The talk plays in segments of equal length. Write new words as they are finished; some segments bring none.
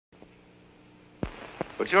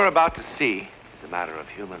What you're about to see is a matter of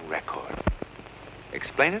human record.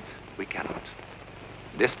 Explain it? We cannot.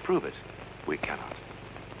 Disprove it? We cannot.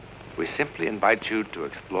 We simply invite you to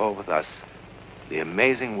explore with us the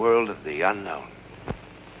amazing world of the unknown,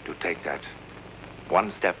 to take that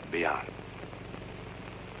one step beyond.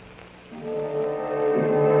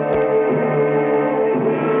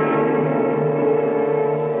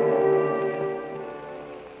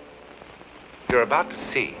 What you're about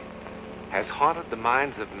to see has haunted the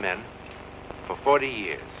minds of men for 40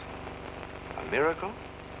 years. A miracle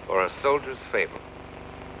or a soldier's fable?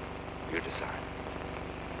 You decide.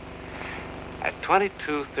 At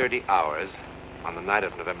 22:30 hours on the night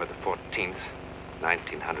of November the 14th,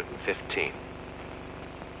 1915,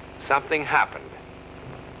 something happened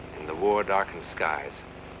in the war-darkened skies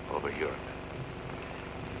over Europe.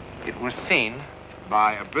 It was seen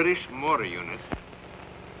by a British mortar unit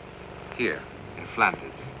here in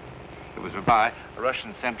Flanders. It was by a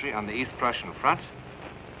Russian sentry on the East Prussian front.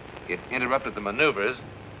 It interrupted the maneuvers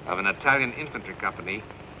of an Italian infantry company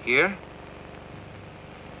here.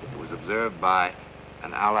 It was observed by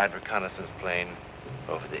an Allied reconnaissance plane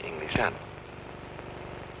over the English Channel.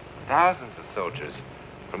 Thousands of soldiers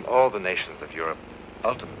from all the nations of Europe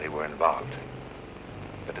ultimately were involved.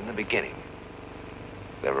 But in the beginning,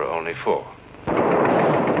 there were only 4.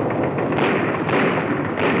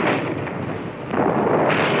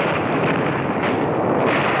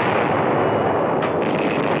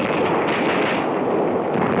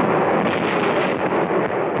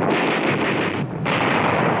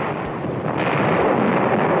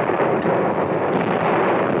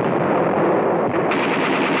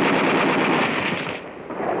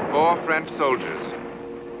 Soldiers,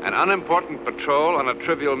 an unimportant patrol on a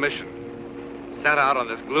trivial mission, set out on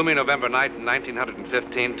this gloomy November night in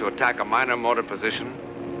 1915 to attack a minor mortar position,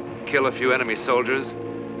 kill a few enemy soldiers,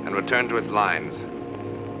 and return to its lines.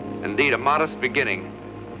 Indeed, a modest beginning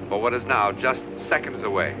for what is now just seconds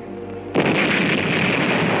away.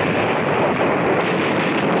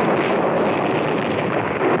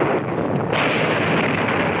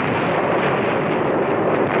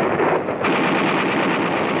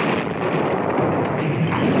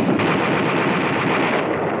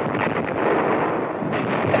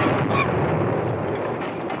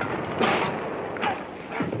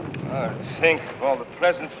 Think of all the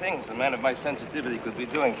pleasant things a man of my sensitivity could be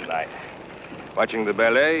doing tonight. Watching the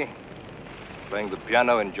ballet, playing the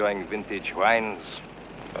piano, enjoying vintage wines.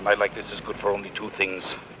 A night like this is good for only 2 things: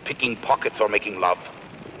 picking pockets or making love.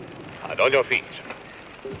 And on your feet.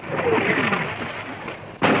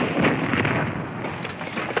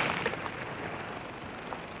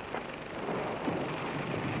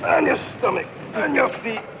 On your stomach, on your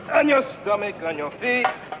feet, on your stomach, on your feet.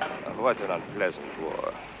 Oh, what an unpleasant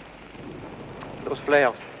war. Those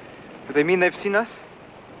flares, do they mean they've seen us?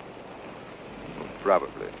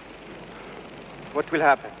 Probably. What will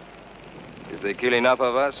happen? If they kill enough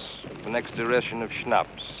of us, the next ration of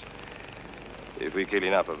schnapps. If we kill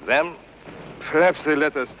enough of them, perhaps they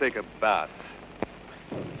let us take a bath.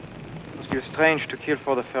 It must feel strange to kill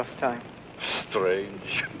for the first time.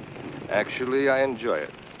 Strange. Actually, I enjoy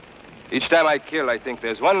it. Each time I kill, I think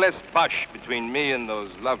there's one less push between me and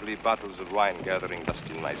those lovely bottles of wine gathering dust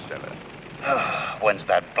in my cellar. When's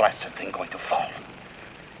that blasted thing going to fall?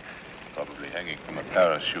 Probably hanging from a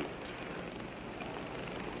parachute.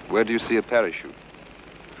 Where do you see a parachute?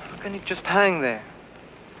 How can it just hang there?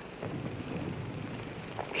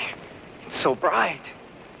 It's so bright.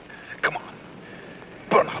 Come on.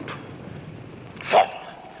 Burn up. Fall.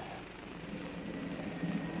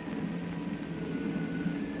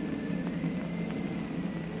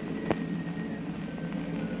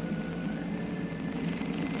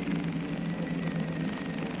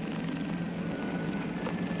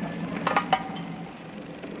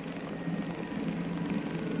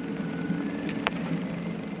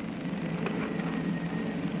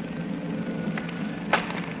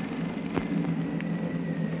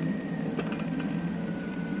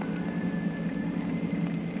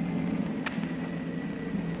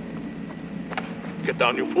 Get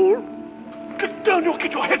down, you fool. Get down, you'll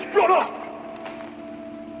get your heads blown off.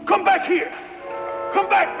 Come back here. Come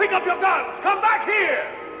back, pick up your guns. Come back here.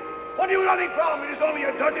 What are you running from? It is only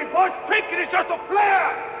a dirty bush. Think it is just a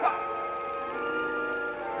flare.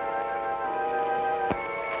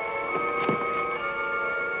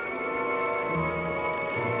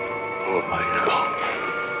 Oh, my God.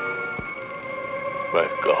 My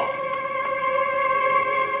God.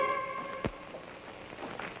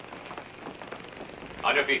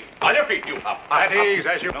 On your feet. On your feet, you up. At ease,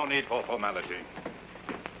 as you... No need for formality.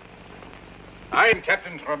 I'm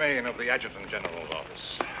Captain Tremaine of the Adjutant General's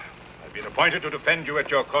office. I've been appointed to defend you at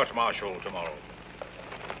your court-martial tomorrow.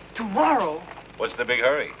 Tomorrow? What's the big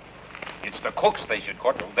hurry? It's the cooks they should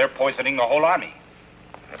court. They're poisoning the whole army.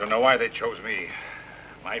 I don't know why they chose me.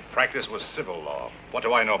 My practice was civil law. What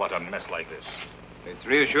do I know about a mess like this? It's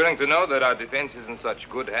reassuring to know that our defense is in such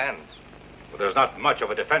good hands. But there's not much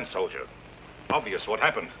of a defense, soldier. Obvious what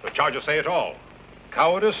happened. The charges say it all.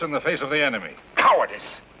 Cowardice in the face of the enemy. Cowardice?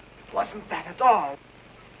 It wasn't that at all.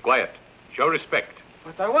 Quiet. Show respect.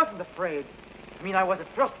 But I wasn't afraid. I mean, I was at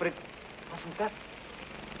first, but it wasn't that.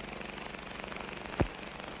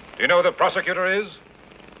 Do you know who the prosecutor is?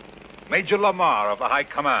 Major Lamar of the High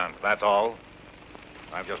Command, that's all.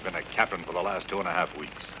 I've just been a captain for the last 2.5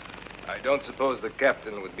 weeks. I don't suppose the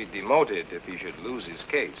captain would be demoted if he should lose his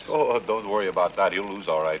case. Oh, don't worry about that. He'll lose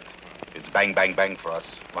all right. It's bang, bang, bang for us.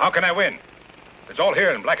 Well, how can I win? It's all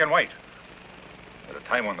here in black and white. At a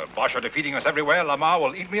time when the Boche are defeating us everywhere, Lamar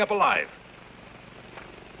will eat me up alive.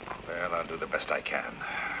 Well, I'll do the best I can.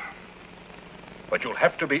 But you'll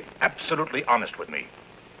have to be absolutely honest with me.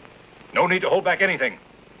 No need to hold back anything.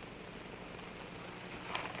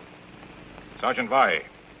 Sergeant Vai,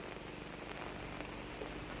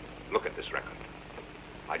 look at this record.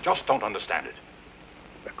 I just don't understand it.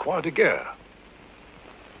 The Croix de Guerre.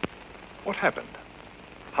 What happened?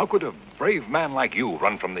 How could a brave man like you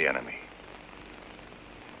run from the enemy?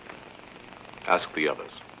 Ask the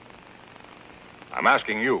others. I'm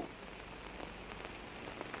asking you.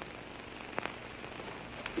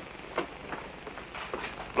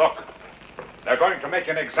 Look, they're going to make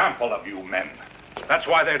an example of you men. That's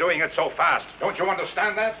why they're doing it so fast. Don't you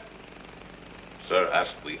understand that? Sir,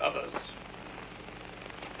 ask the others.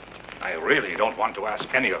 I really don't want to ask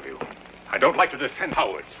any of you. I don't like to defend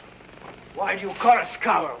cowards. Why do you call us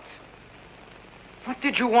cowards? What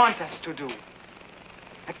did you want us to do?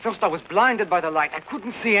 At first I was blinded by the light. I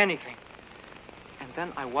couldn't see anything. And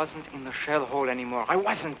then I wasn't in the shell hole anymore. I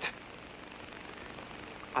wasn't.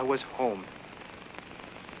 I was home.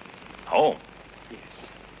 Home? Yes.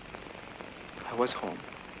 I was home.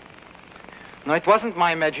 No, it wasn't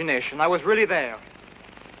my imagination. I was really there.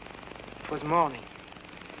 It was morning.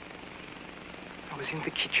 I was in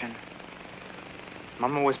the kitchen.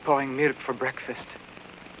 Mama was pouring milk for breakfast.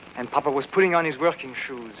 And Papa was putting on his working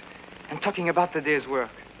shoes and talking about the day's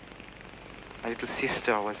work. My little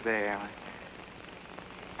sister was there.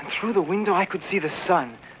 And through the window I could see the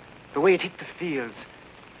sun, the way it hit the fields.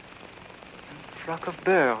 And a flock of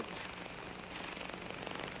birds.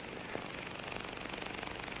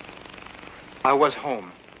 I was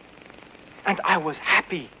home. And I was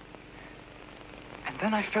happy. And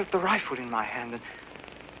then I felt the rifle in my hand, and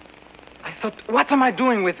I thought, what am I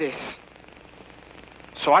doing with this?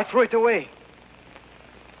 So I threw it away.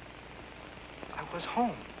 I was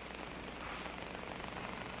home.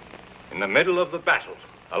 In the middle of the battle,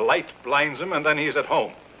 a light blinds him, and then he's at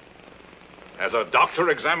home. Has a doctor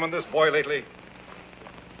examined this boy lately?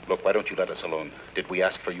 Look, why don't you let us alone? Did we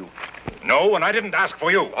ask for you? No, and I didn't ask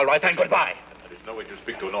for you. All right, then, goodbye. There is no way to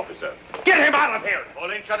speak to an officer. Get him out of here!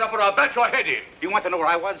 Pauline, shut up or I'll bat your head in. You want to know where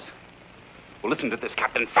I was? Well, listen to this,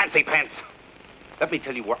 Captain Fancy Pants. Let me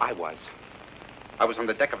tell you where I was. I was on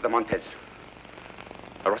the deck of the Montez.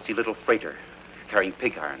 A rusty little freighter carrying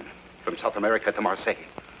pig iron from South America to Marseille.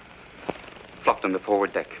 Flopped on the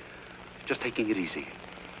forward deck, just taking it easy.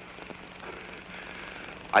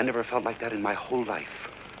 I never felt like that in my whole life.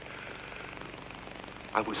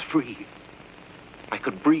 I was free. I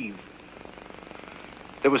could breathe.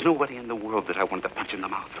 There was nobody in the world that I wanted to punch in the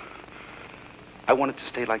mouth. I wanted to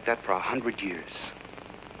stay like that for 100 years.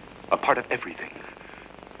 A part of everything.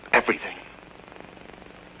 Everything.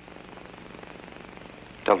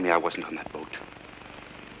 Tell me I wasn't on that boat.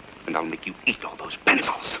 And I'll make you eat all those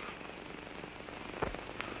benzos.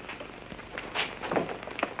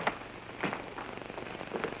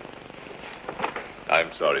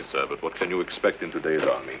 I'm sorry, sir, but what can you expect in today's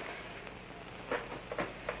army?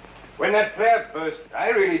 When that flare burst, I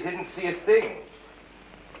really didn't see a thing.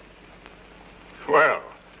 Well,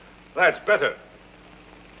 that's better.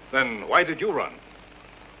 Then why did you run?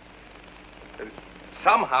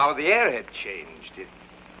 Somehow the air had changed.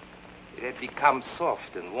 It had become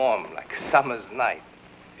soft and warm like a summer's night.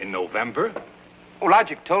 In November? Oh,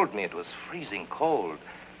 logic told me it was freezing cold.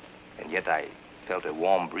 And yet I felt a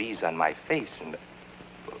warm breeze on my face, and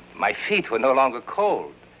my feet were no longer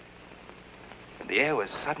cold. And the air was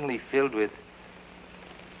suddenly filled with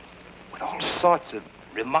all sorts of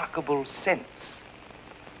remarkable scents.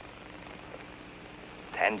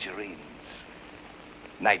 Tangerines,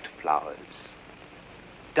 night flowers,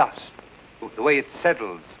 dust, the way it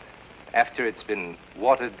settles after it's been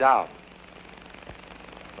watered down.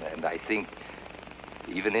 And I think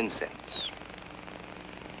even incense.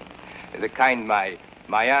 The kind my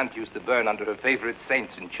aunt used to burn under her favorite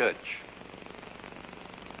saints in church.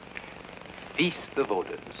 Feast of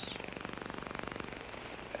odors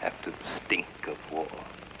after the stink of war.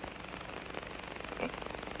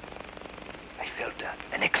 I felt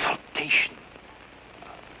an exaltation,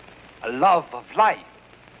 a love of life.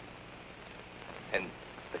 And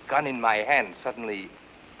the gun in my hand suddenly,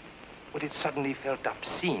 well, it suddenly felt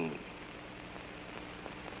obscene.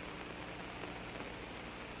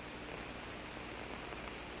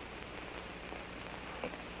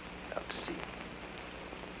 Obscene.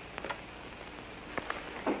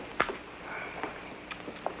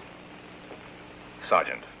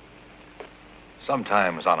 Sergeant,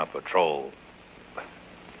 sometimes on a patrol,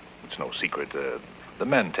 it's no secret, the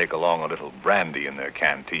men take along a little brandy in their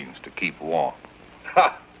canteens to keep warm.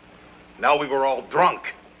 Ha! Now we were all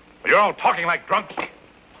drunk. You're all talking like drunks.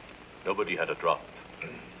 Nobody had a drop.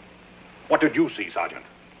 What did you see, Sergeant?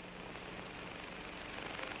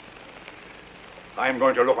 I'm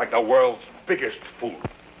going to look like the world's biggest fool.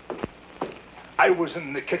 I was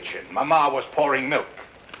in the kitchen. Mama was pouring milk.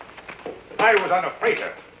 I was on a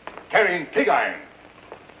freighter, carrying pig iron.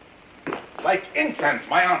 Like incense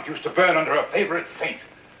my aunt used to burn under her favorite saint.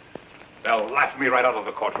 They'll laugh me right out of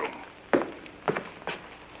the courtroom.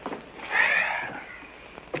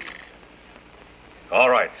 All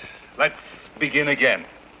right, let's begin again.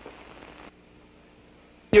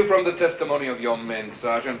 You from the testimony of your men,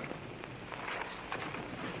 Sergeant.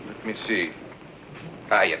 Let me see.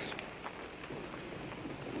 Ah, yes.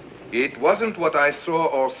 It wasn't what I saw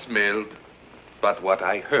or smelled, but what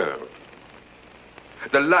I heard.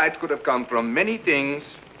 The light could have come from many things,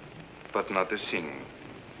 but not the singing.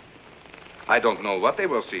 I don't know what they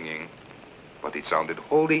were singing, but it sounded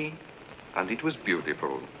holy, and it was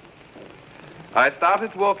beautiful. I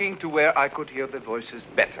started walking to where I could hear the voices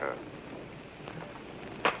better.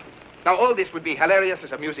 Now, all this would be hilarious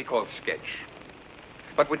as a music hall sketch.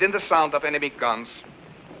 But within the sound of enemy guns,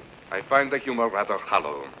 I find the humor rather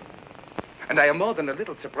hollow. And I am more than a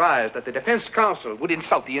little surprised that the defense counsel would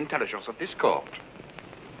insult the intelligence of this court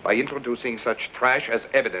by introducing such trash as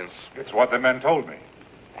evidence. It's what the men told me.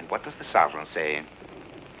 And what does the sergeant say?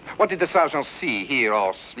 What did the sergeant see, hear,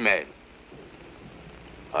 or smell?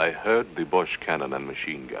 I heard the Bosch cannon and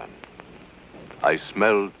machine gun. I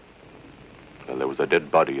smelled, well, there was a dead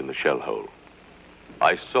body in the shell hole.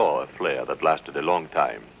 I saw a flare that lasted a long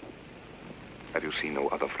time. Have you seen no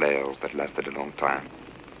other flares that lasted a long time?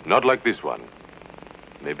 Not like this one.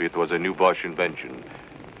 Maybe it was a new Bosch invention.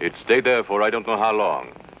 It stayed there for I don't know how long.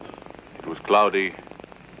 It was cloudy,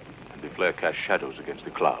 and the flare cast shadows against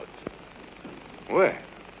the clouds. Well,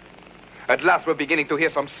 at last we're beginning to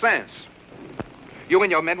hear some sense. You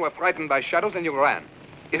and your men were frightened by shadows and you ran.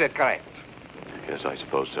 Is it correct? Yes, I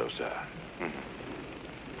suppose so, sir.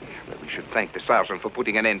 Well, we should thank the sergeant for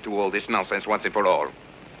putting an end to all this nonsense once and for all.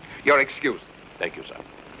 You're excused. Thank you, sir.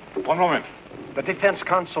 One moment. The defense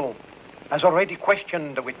counsel has already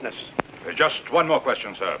questioned the witness. Just one more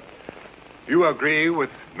question, sir. You agree with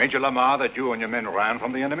Major Lamar that you and your men ran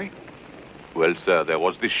from the enemy? Well, sir, there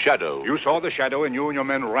was this shadow. You saw the shadow and you and your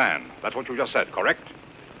men ran. That's what you just said, correct?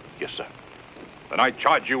 Yes, sir. Then I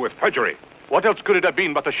charge you with perjury. What else could it have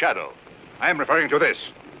been but the shadow? I am referring to this.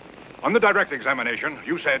 On the direct examination,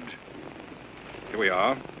 you said, here we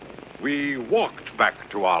are, we walked back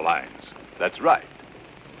to our lines. That's right.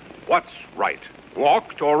 What's right?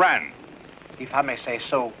 Walked or ran? If I may say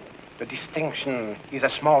so, the distinction is a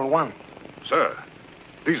small one. Sir,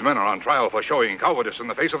 these men are on trial for showing cowardice in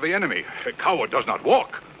the face of the enemy. A coward does not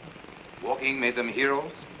walk. Walking made them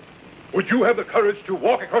heroes? Would you have the courage to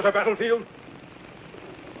walk across a battlefield?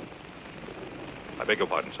 I beg your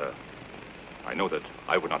pardon, sir. I know that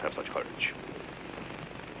I would not have such courage.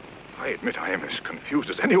 I admit I am as confused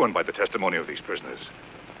as anyone by the testimony of these prisoners.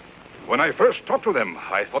 When I first talked to them,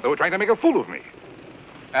 I thought they were trying to make a fool of me.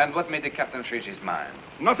 And what made the captain change his mind?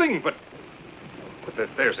 Nothing, but that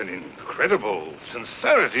there's an incredible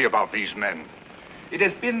sincerity about these men. It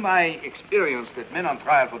has been my experience that men on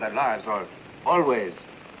trial for their lives are always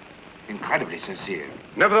incredibly sincere.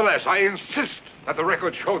 Nevertheless, I insist that the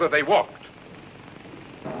records show that they walked.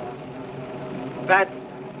 That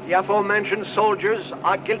the aforementioned soldiers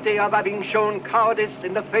are guilty of having shown cowardice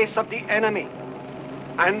in the face of the enemy.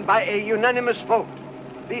 And by a unanimous vote,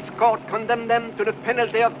 this court condemned them to the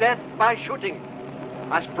penalty of death by shooting,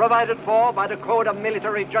 as provided for by the Code of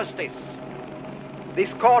Military Justice.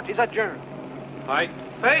 This court is adjourned. Right.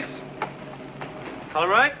 Face. Color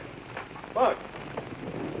right. Look.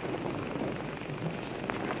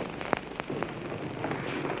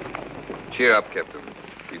 Cheer up, Captain.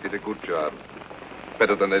 You did a good job.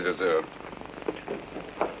 better than they deserved.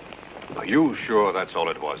 Are you sure that's all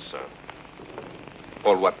it was, sir?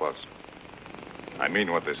 All what was? I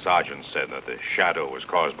mean what the sergeant said, that the shadow was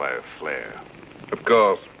caused by a flare. Of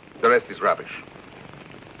course. The rest is rubbish.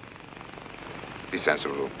 Be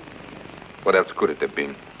sensible. What else could it have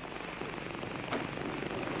been?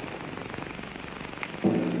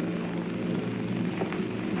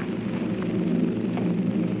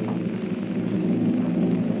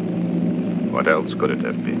 What else could it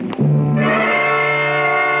have been?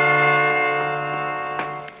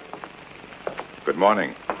 Good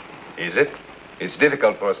morning. Is it? It's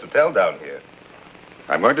difficult for us to tell down here.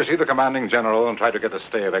 I'm going to see the commanding general and try to get a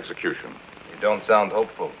stay of execution. You don't sound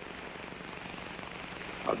hopeful.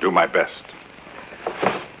 I'll do my best.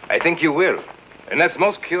 I think you will. And that's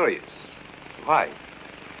most curious. Why?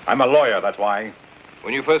 I'm a lawyer, that's why.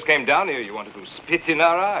 When you first came down here, you wanted to spit in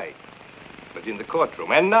our eye. But in the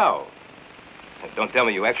courtroom, and now. And don't tell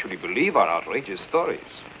me you actually believe our outrageous stories.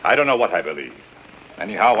 I don't know what I believe.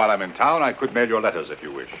 Anyhow, while I'm in town, I could mail your letters if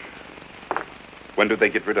you wish. When do they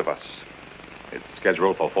get rid of us? It's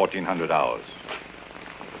scheduled for 1400 hours.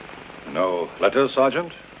 No letters,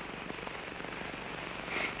 Sergeant?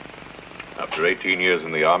 After 18 years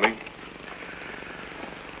in the Army,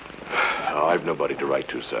 I've nobody to write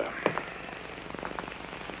to, sir.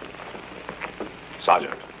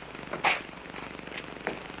 Sergeant,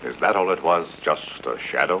 is that all it was? Just a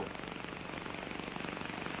shadow?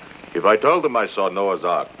 If I told them I saw Noah's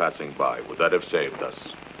Ark passing by, would that have saved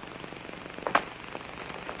us?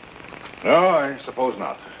 No, I suppose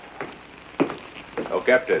not. Oh,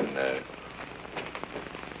 Captain,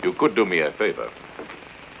 you could do me a favor.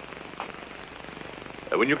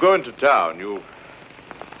 When you go into town, you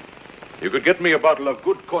could get me a bottle of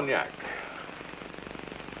good cognac.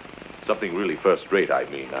 Something really first-rate, I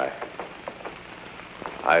mean.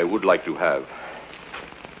 I would like to have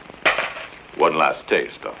one last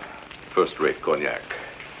taste of first-rate cognac.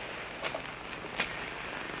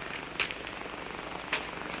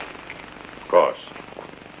 Of course.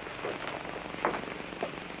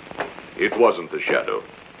 It wasn't the shadow.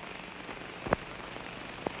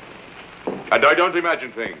 And I don't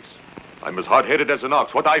imagine things. I'm as hard-headed as an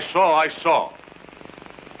ox. What I saw, I saw.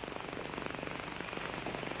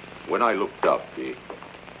 When I looked up, the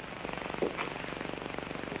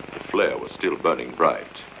flare was still burning bright.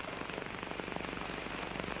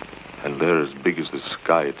 And there, as big as the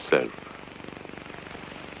sky itself,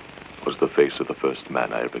 was the face of the first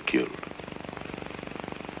man I ever killed.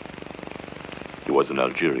 He was an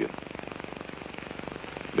Algerian,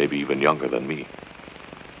 maybe even younger than me.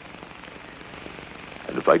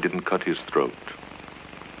 And if I didn't cut his throat,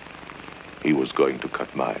 he was going to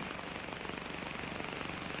cut mine.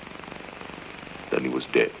 Then he was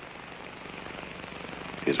dead.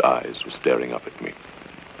 His eyes were staring up at me.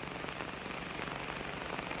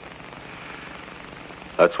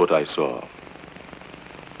 That's what I saw.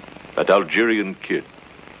 That Algerian kid.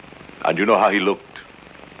 And you know how he looked?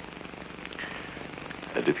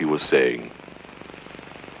 And if he was saying,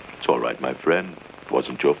 "It's all right, my friend. It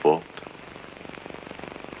wasn't your fault."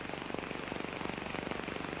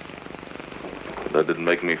 That didn't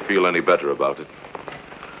make me feel any better about it.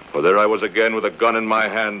 For there I was again with a gun in my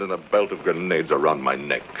hand and a belt of grenades around my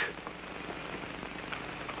neck.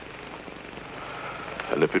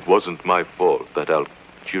 And if it wasn't my fault that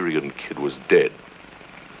Algerian kid was dead,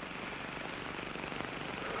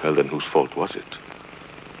 well, then whose fault was it?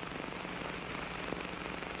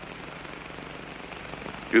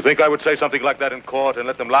 You think I would say something like that in court and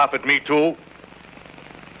let them laugh at me, too?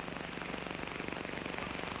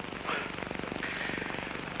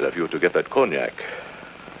 But if you were to get that cognac,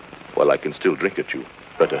 well, I can still drink it, you.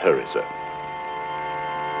 Better hurry, sir.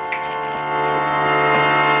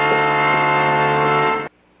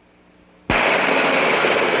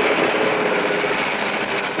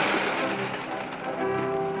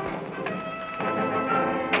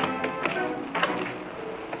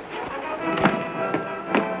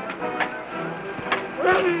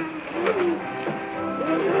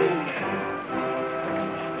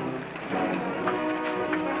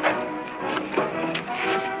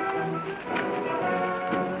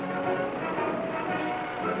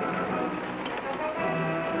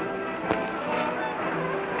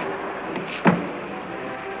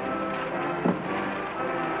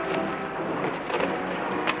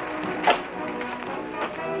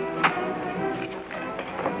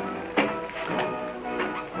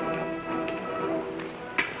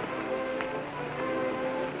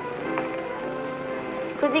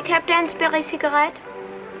 Could the captain spare a cigarette?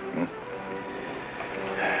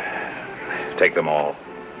 Take them all.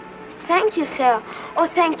 Thank you, sir. Oh,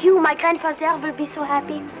 thank you. My grandfather will be so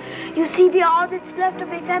happy. You see, we are all that's left of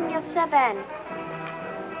a family of 7.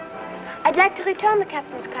 I'd like to return the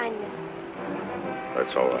captain's kindness.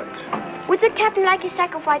 That's all right. Would the captain like a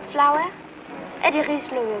sack of white flour? At a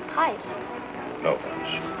reasonable price. No,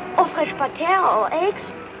 thanks. Or fresh butter or eggs?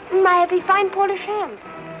 I have a fine Polish ham.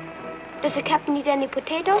 Does the captain need any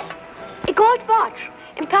potatoes? A gold watch,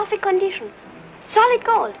 in perfect condition. Solid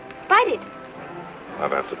gold. Bite it.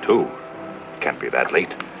 I'm after 2. Can't be that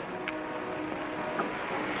late.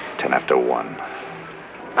 10 after 1.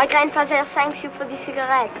 My grandfather thanks you for the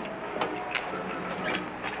cigarettes.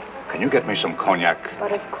 Can you get me some cognac?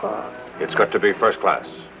 But of course. It's got to be first class.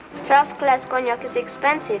 First class cognac is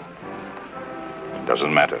expensive.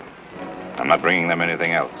 Doesn't matter. I'm not bringing them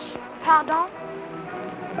anything else. Pardon?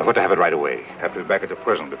 I've got to have it right away. Have to be back at the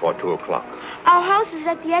prison before 2 o'clock. Our house is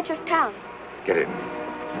at the edge of town. Get in.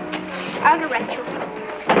 I'll direct you.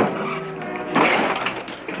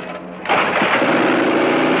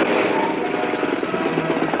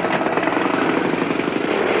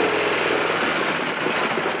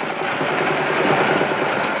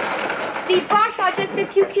 The Bosch are just a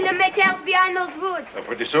few kilometers behind those woods. So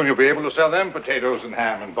pretty soon you'll be able to sell them potatoes and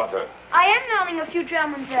ham and butter. I am learning a few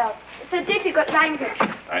German words. It's a difficult language.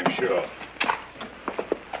 I'm sure.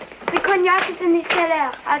 The cognac is in the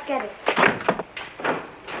cellar. I'll get it.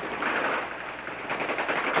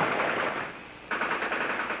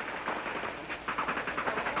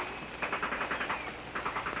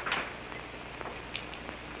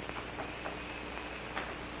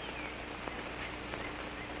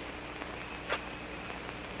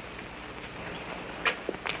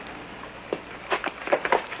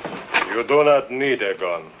 You do not need a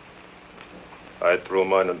gun. I threw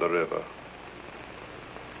mine in the river.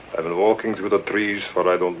 I've been walking through the trees for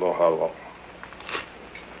I don't know how long.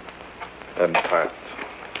 I'm tired.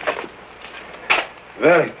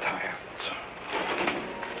 Very tired.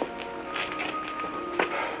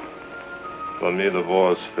 For me, the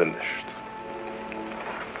war is finished.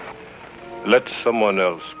 Let someone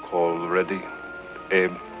else call ready,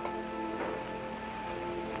 aim.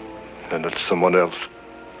 And let someone else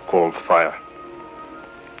call fire.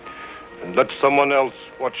 And let someone else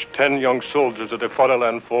watch 10 young soldiers of the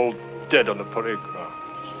fatherland fall dead on the parade grounds.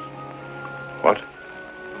 What?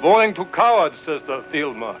 Warning to cowards, says the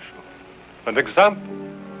field marshal. An example.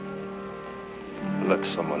 Let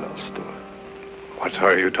someone else do it. What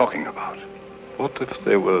are you talking about? What if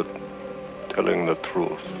they were telling the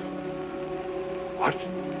truth? What?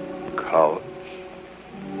 Cowards.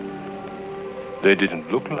 They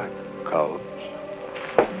didn't look like cowards.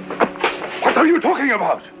 What are you talking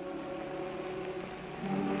about?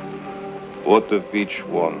 What if each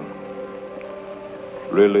one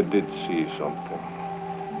really did see something?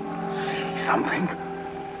 See something?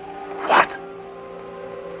 What?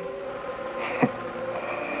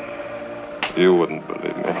 You wouldn't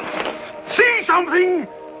believe me. See something?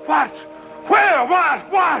 What? Where?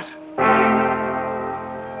 What?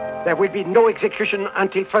 There will be no execution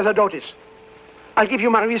until further notice. I'll give you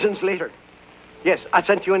my reasons later. Yes, I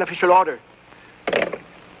sent you an official order.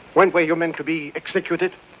 When were you meant to be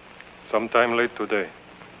executed? Sometime late today.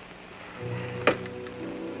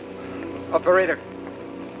 Operator.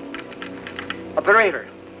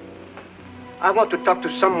 I want to talk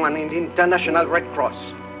to someone in the International Red Cross.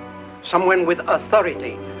 Someone with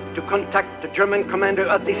authority to contact the German commander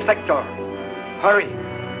of this sector. Hurry.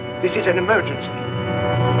 This is an emergency.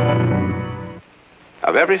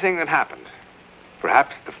 Of everything that happened,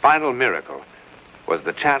 perhaps the final miracle was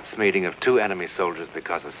the chance meeting of 2 enemy soldiers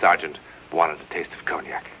because a sergeant wanted a taste of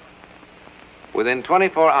cognac. Within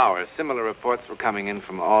 24 hours, similar reports were coming in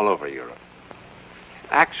from all over Europe.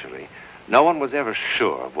 Actually, no one was ever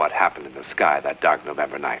sure of what happened in the sky that dark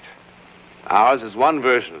November night. Ours is one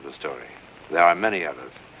version of the story. There are many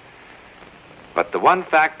others. But the one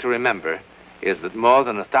fact to remember is that more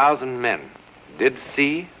than 1,000 men did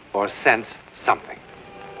see or sense something.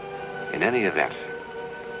 In any event,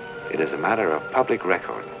 it is a matter of public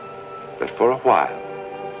record that for a while,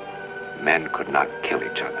 men could not kill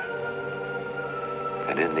each other.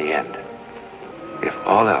 And in the end, if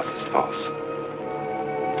all else is false,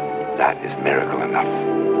 that is miracle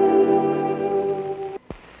enough.